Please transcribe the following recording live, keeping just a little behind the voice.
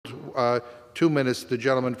2 minutes, the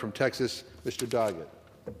gentleman from Texas, Mr. Doggett.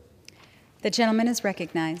 The gentleman is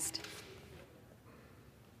recognized.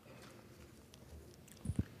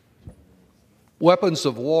 Weapons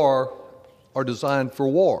of war are designed for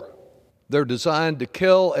war. They're designed to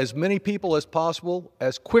kill as many people as possible,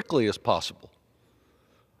 as quickly as possible.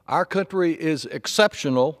 Our country is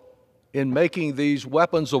exceptional in making these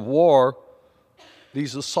weapons of war,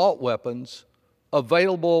 these assault weapons,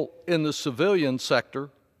 available in the civilian sector,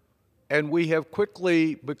 and we have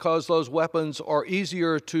quickly, because those weapons are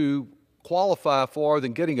easier to qualify for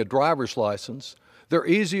than getting a driver's license, they're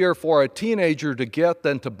easier for a teenager to get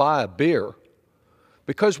than to buy a beer.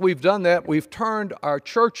 Because we've done that, we've turned our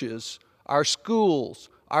churches, our schools,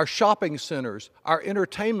 our shopping centers, our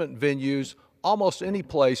entertainment venues, almost any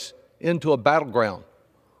place, into a battleground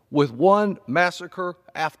with one massacre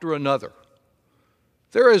after another.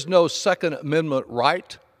 There is no Second Amendment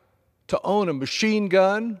right to own a machine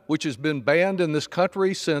gun, which has been banned in this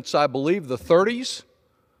country since, I believe, the 30s.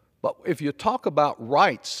 But if you talk about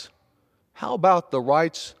rights, how about the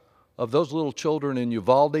rights of those little children in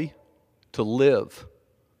Uvalde to live?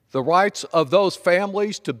 The rights of those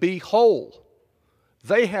families to be whole.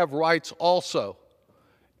 They have rights also,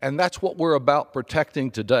 and that's what we're about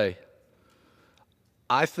protecting today.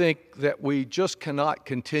 I think that we just cannot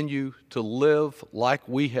continue to live like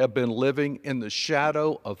we have been living in the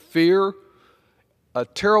shadow of fear, a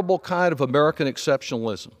terrible kind of American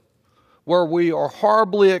exceptionalism, where we are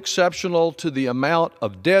horribly exceptional to the amount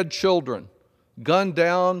of dead children gunned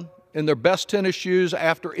down in their best tennis shoes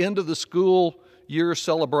after end of the school year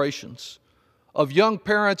celebrations, of young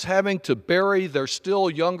parents having to bury their still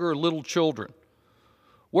younger little children,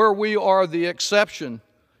 where we are the exception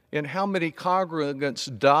in how many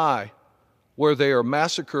congregants die where they are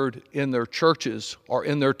massacred in their churches or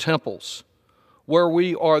in their temples, where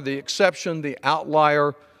we are the exception, the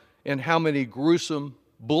outlier, in how many gruesome,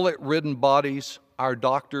 bullet-ridden bodies our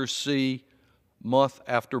doctors see month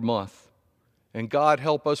after month. And God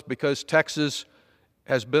help us, because Texas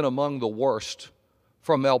has been among the worst,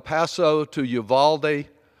 from El Paso to Uvalde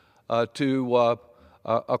to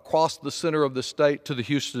across the center of the state to the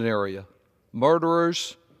Houston area.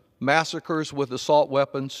 Murderers, massacres with assault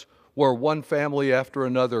weapons, where one family after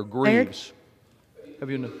another grieves.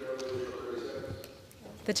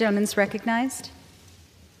 The gentleman's recognized.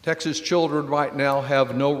 Texas children right now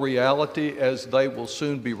have no reality, as they will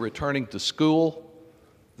soon be returning to school,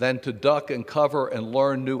 than to duck and cover and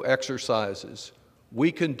learn new exercises.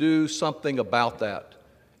 We can do something about that,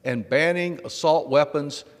 and banning assault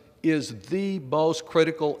weapons is the most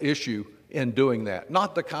critical issue in doing that.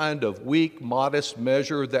 Not the kind of weak, modest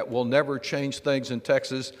measure that will never change things in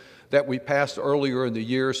Texas that we passed earlier in the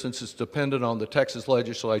year, since it's dependent on the Texas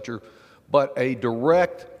legislature, but a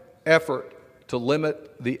direct effort to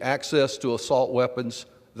limit the access to assault weapons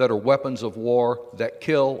that are weapons of war that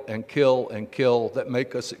kill and kill and kill, that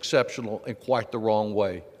make us exceptional in quite the wrong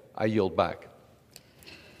way. I yield back.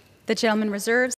 The gentleman reserves.